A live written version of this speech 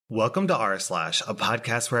Welcome to r slash, a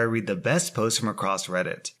podcast where I read the best posts from across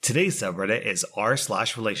Reddit. Today's subreddit is r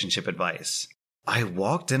slash relationship advice. I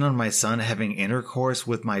walked in on my son having intercourse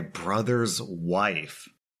with my brother's wife.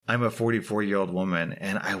 I'm a 44-year-old woman,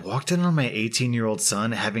 and I walked in on my 18-year-old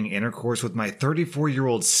son having intercourse with my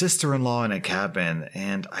 34-year-old sister-in-law in a cabin,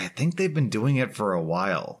 and I think they've been doing it for a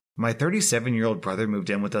while. My 37-year-old brother moved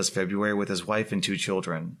in with us February with his wife and 2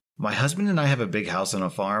 children. My husband and I have a big house on a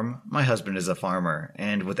farm. My husband is a farmer,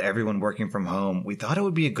 and with everyone working from home, we thought it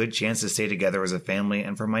would be a good chance to stay together as a family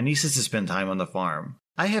and for my nieces to spend time on the farm.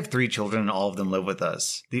 I have 3 children and all of them live with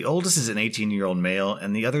us. The oldest is an 18-year-old male,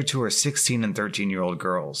 and the other 2 are 16 and 13-year-old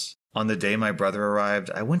girls. On the day my brother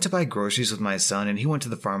arrived, I went to buy groceries with my son and he went to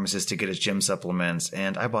the pharmacist to get his gym supplements,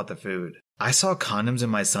 and I bought the food. I saw condoms in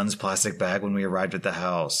my son's plastic bag when we arrived at the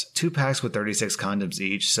house, 2 packs with 36 condoms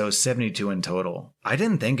each, so 72 in total. I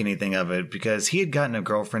didn't think anything of it because he had gotten a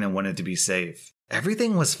girlfriend and wanted to be safe.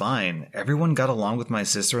 Everything was fine. Everyone got along with my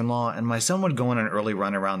sister-in-law, and my son would go on an early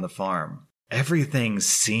run around the farm. Everything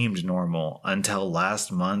seemed normal until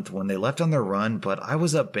last month when they left on their run, but I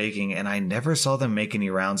was up baking and I never saw them make any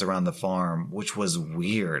rounds around the farm, which was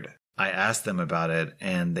weird. I asked them about it,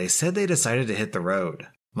 and they said they decided to hit the road.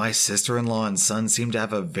 My sister-in-law and son seemed to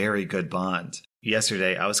have a very good bond.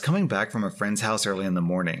 Yesterday, I was coming back from a friend's house early in the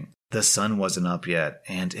morning. The sun wasn't up yet,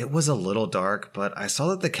 and it was a little dark, but I saw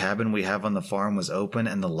that the cabin we have on the farm was open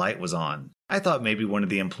and the light was on. I thought maybe one of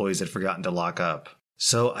the employees had forgotten to lock up.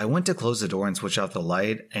 So I went to close the door and switch off the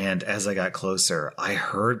light, and as I got closer, I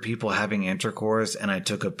heard people having intercourse and I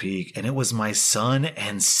took a peek, and it was my son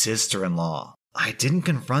and sister-in-law. I didn't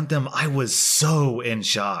confront them. I was so in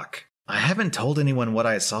shock. I haven't told anyone what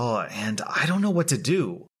I saw, and I don't know what to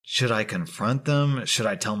do. Should I confront them? Should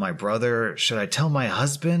I tell my brother? Should I tell my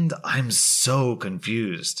husband? I'm so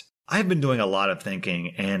confused. I've been doing a lot of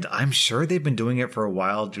thinking, and I'm sure they've been doing it for a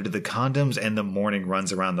while due to the condoms and the morning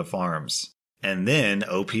runs around the farms. And then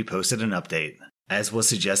OP posted an update. As was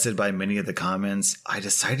suggested by many of the comments, I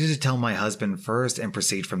decided to tell my husband first and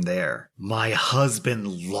proceed from there. My husband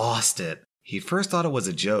lost it. He first thought it was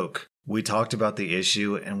a joke. We talked about the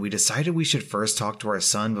issue and we decided we should first talk to our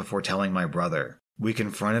son before telling my brother. We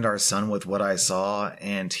confronted our son with what I saw,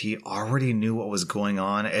 and he already knew what was going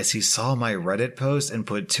on as he saw my Reddit post and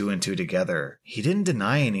put 2 and 2 together. He didn't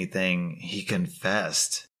deny anything, he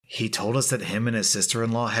confessed. He told us that him and his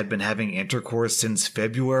sister-in-law had been having intercourse since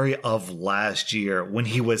February of last year when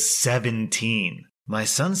he was 17. My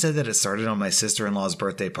son said that it started on my sister-in-law's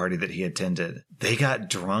birthday party that he attended. They got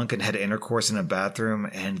drunk and had intercourse in a bathroom,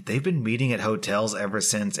 and they've been meeting at hotels ever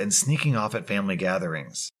since and sneaking off at family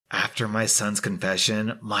gatherings. After my son's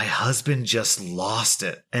confession, my husband just lost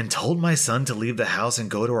it and told my son to leave the house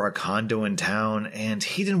and go to our condo in town, and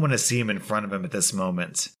he didn't want to see him in front of him at this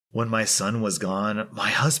moment. When my son was gone, my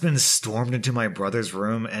husband stormed into my brother's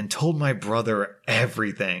room and told my brother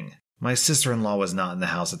everything. My sister-in-law was not in the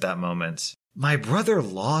house at that moment. My brother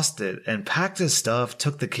lost it and packed his stuff,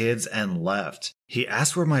 took the kids, and left. He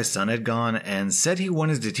asked where my son had gone and said he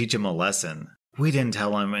wanted to teach him a lesson. We didn't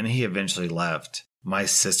tell him, and he eventually left. My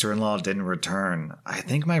sister-in-law didn't return. I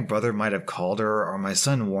think my brother might have called her or my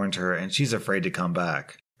son warned her and she's afraid to come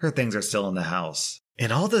back. Her things are still in the house.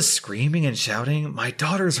 In all the screaming and shouting, my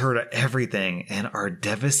daughters heard everything and are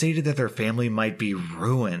devastated that their family might be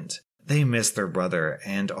ruined. They miss their brother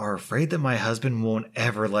and are afraid that my husband won't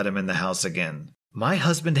ever let him in the house again. My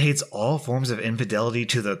husband hates all forms of infidelity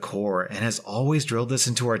to the core and has always drilled this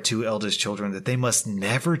into our 2 eldest children that they must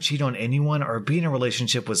never cheat on anyone or be in a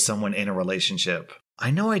relationship with someone in a relationship.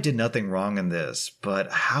 I know I did nothing wrong in this,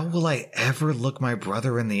 but how will I ever look my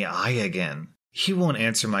brother in the eye again? He won't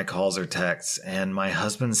answer my calls or texts, and my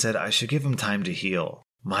husband said I should give him time to heal.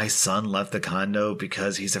 My son left the condo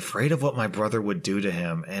because he's afraid of what my brother would do to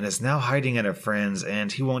him and is now hiding at a friend's,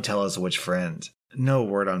 and he won't tell us which friend. No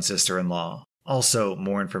word on sister-in-law. Also,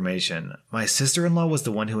 more information. My sister-in-law was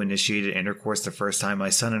the one who initiated intercourse the first time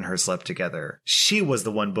my son and her slept together. She was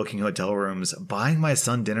the one booking hotel rooms, buying my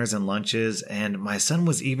son dinners and lunches, and my son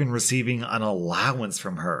was even receiving an allowance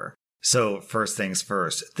from her. So, first things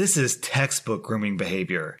first, this is textbook grooming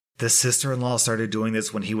behavior. The sister-in-law started doing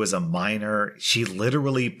this when he was a minor. She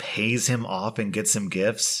literally pays him off and gets him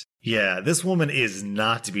gifts. Yeah, this woman is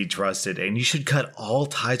not to be trusted, and you should cut all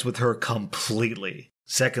ties with her completely.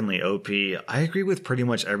 Secondly, OP, I agree with pretty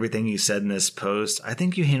much everything you said in this post. I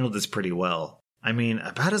think you handled this pretty well. I mean,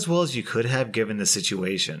 about as well as you could have given the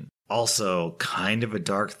situation. Also, kind of a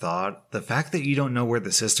dark thought, the fact that you don't know where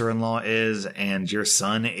the sister-in-law is and your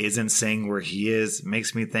son isn't saying where he is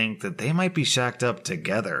makes me think that they might be shacked up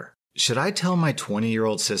together. Should I tell my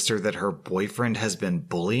 20-year-old sister that her boyfriend has been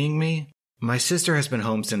bullying me? My sister has been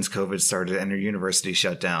home since COVID started and her university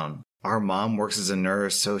shut down. Our mom works as a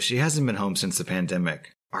nurse, so she hasn't been home since the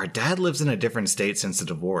pandemic. Our dad lives in a different state since the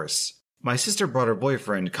divorce. My sister brought her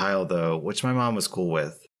boyfriend, Kyle, though, which my mom was cool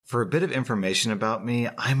with. For a bit of information about me,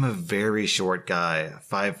 I'm a very short guy,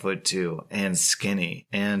 5'2", and skinny,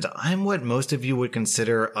 and I'm what most of you would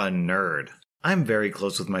consider a nerd. I'm very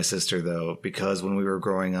close with my sister, though, because when we were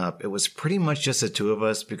growing up, it was pretty much just the two of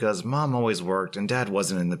us because mom always worked and dad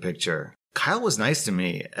wasn't in the picture. Kyle was nice to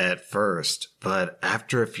me at first, but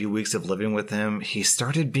after a few weeks of living with him, he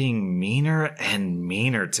started being meaner and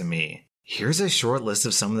meaner to me. Here's a short list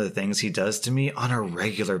of some of the things he does to me on a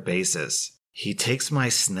regular basis. He takes my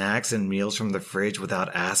snacks and meals from the fridge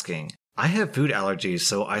without asking. I have food allergies,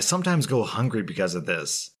 so I sometimes go hungry because of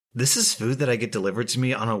this. This is food that I get delivered to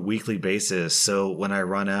me on a weekly basis, so when I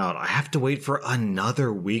run out, I have to wait for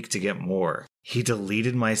another week to get more. He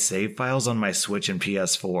deleted my save files on my Switch and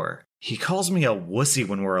PS4. He calls me a wussy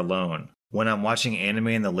when we're alone. When I'm watching anime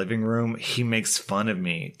in the living room, he makes fun of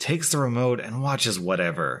me, takes the remote, and watches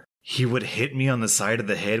whatever. He would hit me on the side of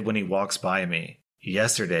the head when he walks by me.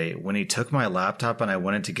 Yesterday, when he took my laptop and I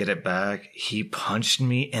wanted to get it back, he punched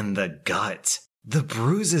me in the gut. The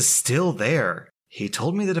bruise is still there. He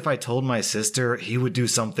told me that if I told my sister, he would do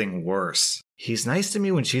something worse. He's nice to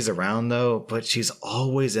me when she's around though, but she's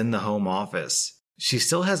always in the home office. She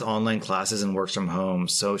still has online classes and works from home,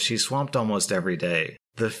 so she's swamped almost every day.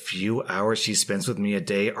 The few hours she spends with me a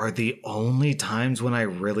day are the only times when I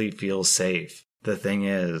really feel safe. The thing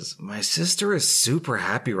is, my sister is super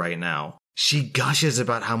happy right now. She gushes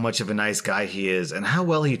about how much of a nice guy he is and how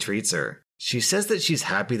well he treats her. She says that she's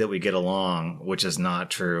happy that we get along, which is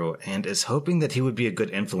not true, and is hoping that he would be a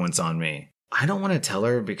good influence on me. I don't want to tell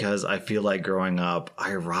her because I feel like growing up,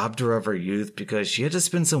 I robbed her of her youth because she had to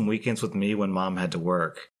spend some weekends with me when mom had to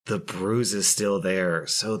work. The bruise is still there,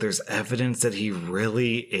 so there's evidence that he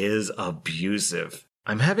really is abusive.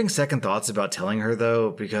 I'm having second thoughts about telling her though,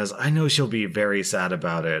 because I know she'll be very sad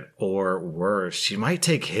about it, or worse, she might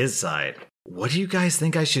take his side. What do you guys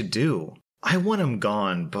think I should do? I want him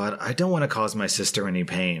gone, but I don't want to cause my sister any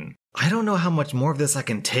pain. I don't know how much more of this I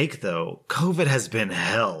can take though. COVID has been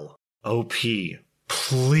hell. OP,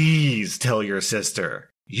 please tell your sister.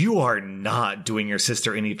 You are not doing your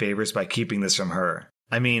sister any favors by keeping this from her.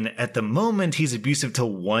 I mean, at the moment, he's abusive to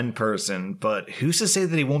one person, but who's to say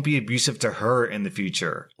that he won't be abusive to her in the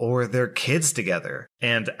future? Or their kids together?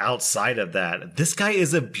 And outside of that, this guy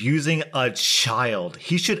is abusing a child.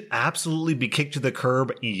 He should absolutely be kicked to the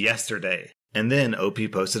curb yesterday. And then OP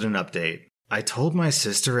posted an update. I told my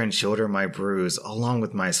sister and showed her my bruise along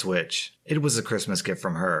with my Switch. It was a Christmas gift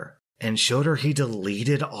from her. And showed her he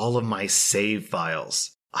deleted all of my save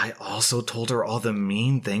files. I also told her all the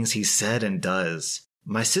mean things he said and does.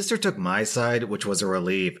 My sister took my side, which was a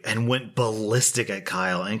relief, and went ballistic at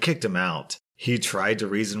Kyle and kicked him out. He tried to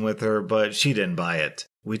reason with her, but she didn't buy it.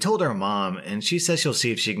 We told our mom, and she says she'll see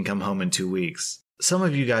if she can come home in 2 weeks. Some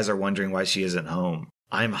of you guys are wondering why she isn't home.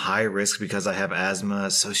 I'm high risk because I have asthma,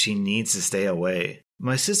 so she needs to stay away.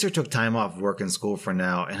 My sister took time off work and school for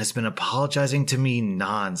now and has been apologizing to me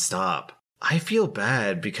non-stop. I feel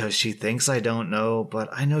bad because she thinks I don't know, but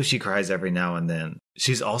I know she cries every now and then.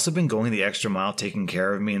 She's also been going the extra mile taking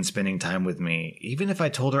care of me and spending time with me, even if I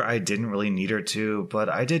told her I didn't really need her to, but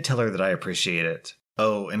I did tell her that I appreciate it.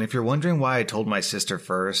 Oh, and if you're wondering why I told my sister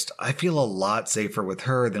first, I feel a lot safer with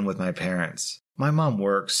her than with my parents. My mom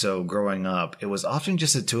works, so growing up, it was often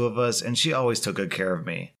just the two of us and she always took good care of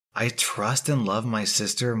me. I trust and love my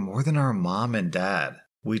sister more than our mom and dad.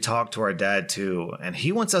 We talked to our dad too, and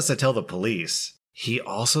he wants us to tell the police. He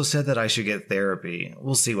also said that I should get therapy.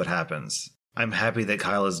 We'll see what happens. I'm happy that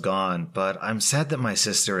Kyle is gone, but I'm sad that my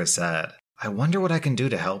sister is sad. I wonder what I can do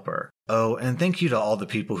to help her. Oh, and thank you to all the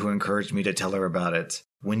people who encouraged me to tell her about it.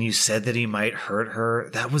 When you said that he might hurt her,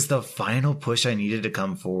 that was the final push I needed to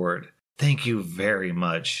come forward. Thank you very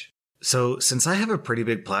much. So, since I have a pretty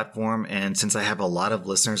big platform and since I have a lot of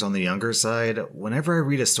listeners on the younger side, whenever I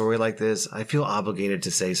read a story like this, I feel obligated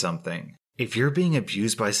to say something. If you're being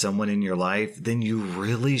abused by someone in your life, then you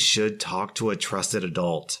really should talk to a trusted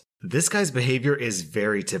adult. This guy's behavior is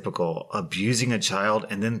very typical, abusing a child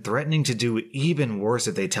and then threatening to do even worse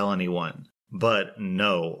if they tell anyone. But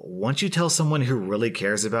no, once you tell someone who really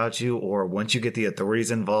cares about you, or once you get the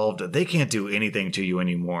authorities involved, they can't do anything to you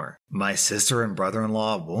anymore. My sister and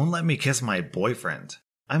brother-in-law won't let me kiss my boyfriend.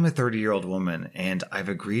 I'm a 30-year-old woman, and I've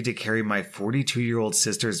agreed to carry my 42-year-old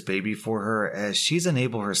sister's baby for her as she's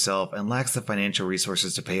unable herself and lacks the financial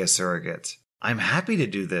resources to pay a surrogate. I'm happy to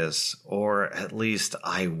do this, or at least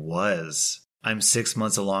I was. I'm 6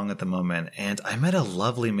 months along at the moment, and I met a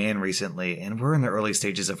lovely man recently, and we're in the early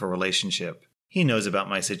stages of a relationship. He knows about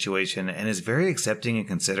my situation and is very accepting and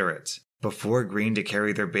considerate. Before agreeing to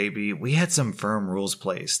carry their baby, we had some firm rules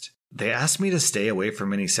placed. They asked me to stay away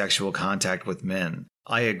from any sexual contact with men.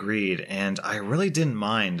 I agreed, and I really didn't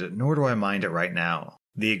mind, nor do I mind it right now.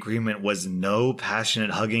 The agreement was no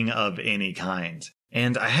passionate hugging of any kind.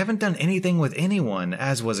 And I haven't done anything with anyone,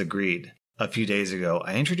 as was agreed. A few days ago,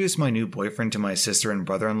 I introduced my new boyfriend to my sister and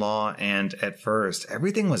brother-in-law, and at first,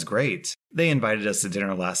 everything was great. They invited us to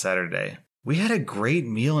dinner last Saturday. We had a great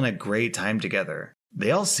meal and a great time together. They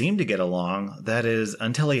all seemed to get along, that is,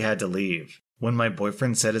 until he had to leave. When my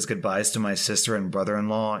boyfriend said his goodbyes to my sister and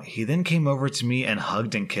brother-in-law, he then came over to me and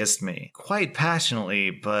hugged and kissed me, quite passionately,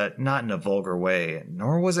 but not in a vulgar way,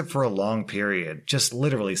 nor was it for a long period, just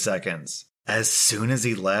literally seconds. As soon as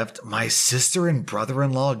he left, my sister and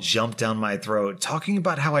brother-in-law jumped down my throat, talking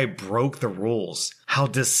about how I broke the rules, how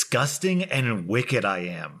disgusting and wicked I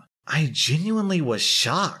am. I genuinely was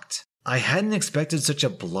shocked. I hadn't expected such a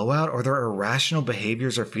blowout or their irrational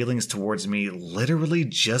behaviors or feelings towards me literally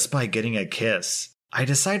just by getting a kiss. I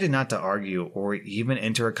decided not to argue or even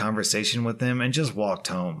enter a conversation with them and just walked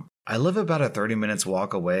home. I live about a 30 minutes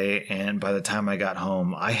walk away, and by the time I got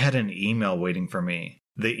home, I had an email waiting for me.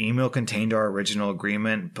 The email contained our original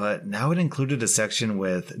agreement, but now it included a section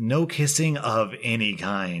with no kissing of any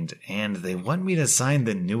kind, and they want me to sign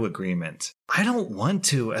the new agreement. I don't want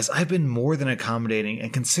to, as I've been more than accommodating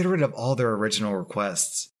and considerate of all their original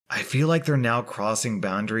requests. I feel like they're now crossing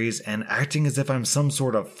boundaries and acting as if I'm some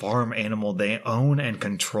sort of farm animal they own and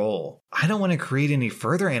control. I don't want to create any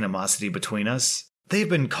further animosity between us. They've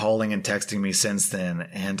been calling and texting me since then,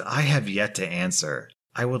 and I have yet to answer.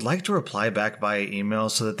 I would like to reply back via email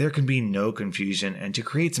so that there can be no confusion and to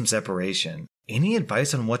create some separation. Any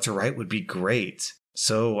advice on what to write would be great.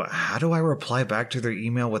 So, how do I reply back to their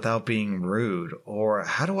email without being rude? Or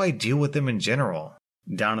how do I deal with them in general?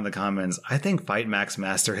 Down in the comments, I think Fight Max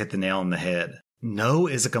Master hit the nail on the head. No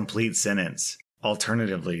is a complete sentence.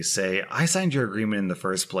 Alternatively, say, I signed your agreement in the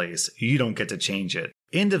first place. You don't get to change it.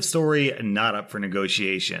 End of story, not up for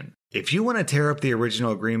negotiation. If you want to tear up the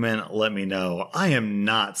original agreement, let me know. I am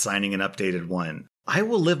not signing an updated one. I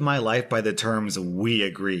will live my life by the terms we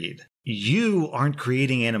agreed. You aren't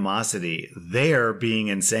creating animosity. They're being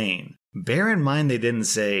insane. Bear in mind they didn't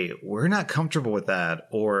say, we're not comfortable with that,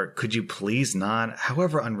 or could you please not,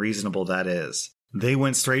 however unreasonable that is. They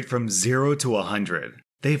went straight from 0 to 100.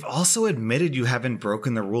 They've also admitted you haven't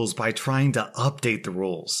broken the rules by trying to update the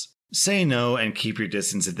rules. Say no and keep your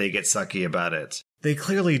distance if they get sucky about it. They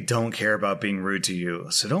clearly don't care about being rude to you,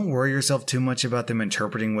 so don't worry yourself too much about them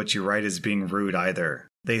interpreting what you write as being rude either.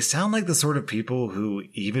 They sound like the sort of people who,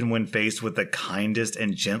 even when faced with the kindest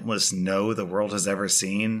and gentlest no the world has ever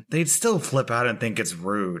seen, they'd still flip out and think it's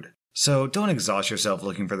rude. So don't exhaust yourself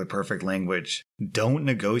looking for the perfect language. Don't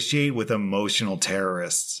negotiate with emotional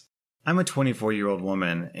terrorists. I'm a 24-year-old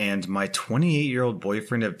woman, and my 28-year-old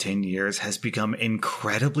boyfriend of 10 years has become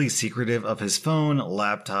incredibly secretive of his phone,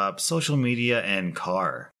 laptop, social media, and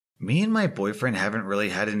car. Me and my boyfriend haven't really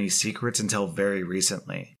had any secrets until very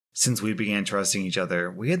recently. Since we began trusting each other,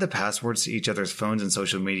 we had the passwords to each other's phones and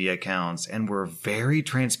social media accounts, and were very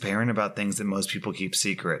transparent about things that most people keep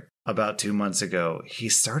secret. About 2 months ago, he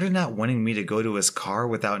started not wanting me to go to his car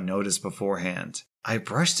without notice beforehand. I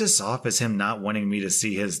brushed this off as him not wanting me to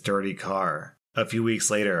see his dirty car. A few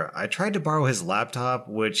weeks later, I tried to borrow his laptop,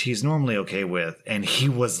 which he's normally okay with, and he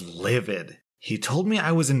was livid. He told me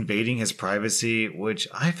I was invading his privacy, which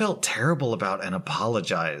I felt terrible about and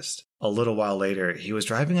apologized. A little while later, he was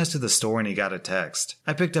driving us to the store and he got a text.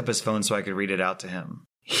 I picked up his phone so I could read it out to him.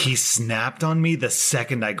 He snapped on me the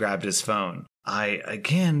second I grabbed his phone. I,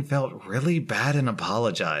 again, felt really bad and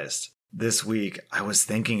apologized. This week, I was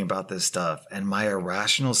thinking about this stuff, and my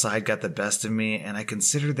irrational side got the best of me, and I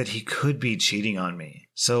considered that he could be cheating on me.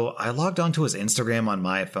 So I logged onto his Instagram on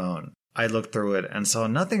my phone. I looked through it and saw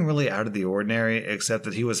nothing really out of the ordinary except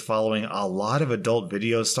that he was following a lot of adult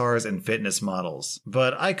video stars and fitness models.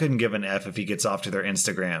 But I couldn't give an F if he gets off to their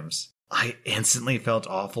Instagrams. I instantly felt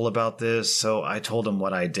awful about this, so I told him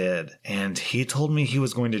what I did, and he told me he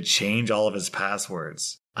was going to change all of his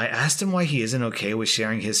passwords. I asked him why he isn't okay with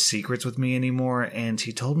sharing his secrets with me anymore, and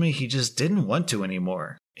he told me he just didn't want to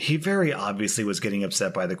anymore. He very obviously was getting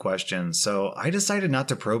upset by the question, so I decided not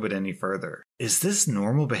to probe it any further. Is this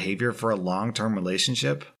normal behavior for a long-term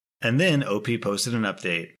relationship? And then OP posted an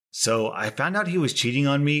update. So I found out he was cheating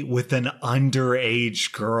on me with an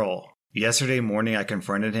underage girl. Yesterday morning I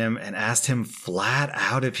confronted him and asked him flat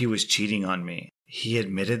out if he was cheating on me. He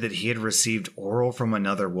admitted that he had received oral from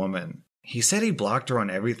another woman. He said he blocked her on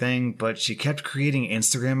everything, but she kept creating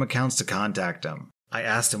Instagram accounts to contact him. I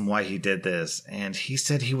asked him why he did this, and he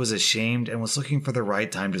said he was ashamed and was looking for the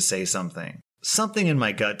right time to say something. Something in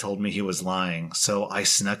my gut told me he was lying, so I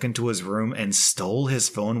snuck into his room and stole his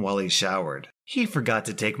phone while he showered. He forgot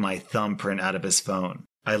to take my thumbprint out of his phone.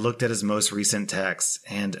 I looked at his most recent texts,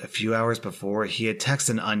 and a few hours before, he had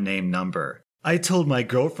texted an unnamed number. I told my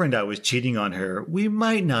girlfriend I was cheating on her. We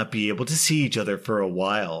might not be able to see each other for a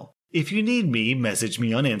while. If you need me, message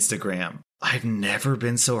me on Instagram. I've never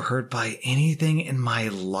been so hurt by anything in my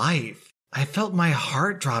life. I felt my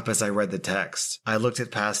heart drop as I read the text. I looked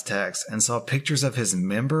at past texts and saw pictures of his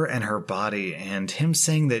member and her body and him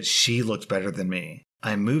saying that she looked better than me.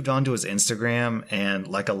 I moved on to his Instagram and,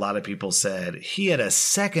 like a lot of people said, he had a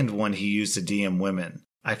second one he used to DM women.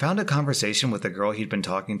 I found a conversation with a girl he'd been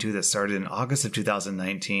talking to that started in August of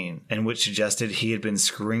 2019 and which suggested he had been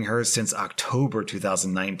screwing her since October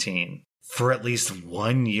 2019. For at least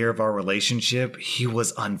 1 year of our relationship, he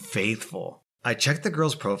was unfaithful. I checked the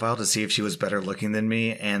girl's profile to see if she was better looking than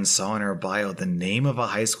me and saw in her bio the name of a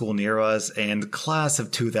high school near us and class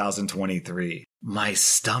of 2023. My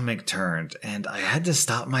stomach turned and I had to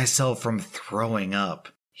stop myself from throwing up.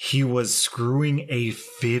 He was screwing a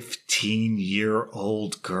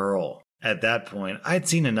 15-year-old girl. At that point, I'd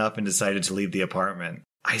seen enough and decided to leave the apartment.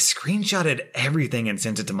 I screenshotted everything and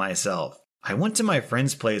sent it to myself. I went to my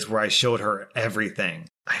friend's place where I showed her everything.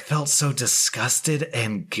 I felt so disgusted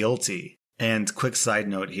and guilty. And quick side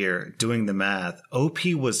note here, doing the math, OP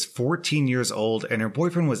was 14 years old and her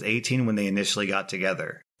boyfriend was 18 when they initially got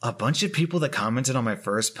together. A bunch of people that commented on my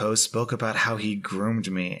first post spoke about how he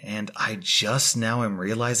groomed me, and I just now am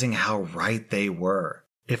realizing how right they were.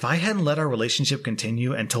 If I hadn't let our relationship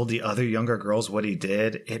continue and told the other younger girls what he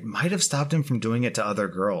did, it might have stopped him from doing it to other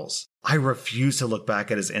girls. I refuse to look back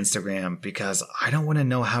at his Instagram because I don't want to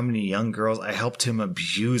know how many young girls I helped him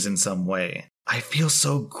abuse in some way. I feel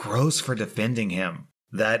so gross for defending him.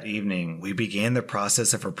 That evening, we began the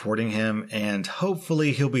process of reporting him, and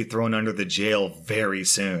hopefully he'll be thrown under the jail very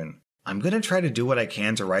soon. I'm going to try to do what I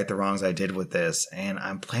can to right the wrongs I did with this, and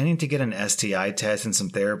I'm planning to get an STI test and some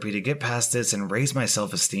therapy to get past this and raise my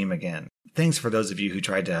self-esteem again. Thanks for those of you who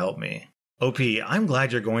tried to help me. OP, I'm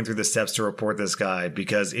glad you're going through the steps to report this guy,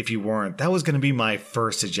 because if you weren't, that was going to be my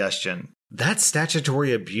first suggestion. That's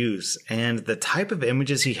statutory abuse, and the type of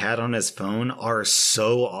images he had on his phone are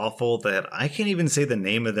so awful that I can't even say the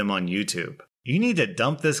name of them on YouTube. You need to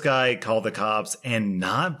dump this guy, call the cops, and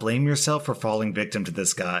not blame yourself for falling victim to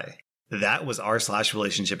this guy. That was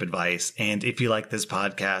r/relationship advice, and if you like this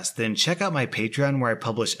podcast, then check out my Patreon where I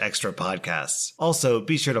publish extra podcasts. Also,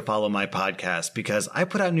 be sure to follow my podcast because I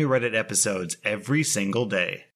put out new Reddit episodes every single day.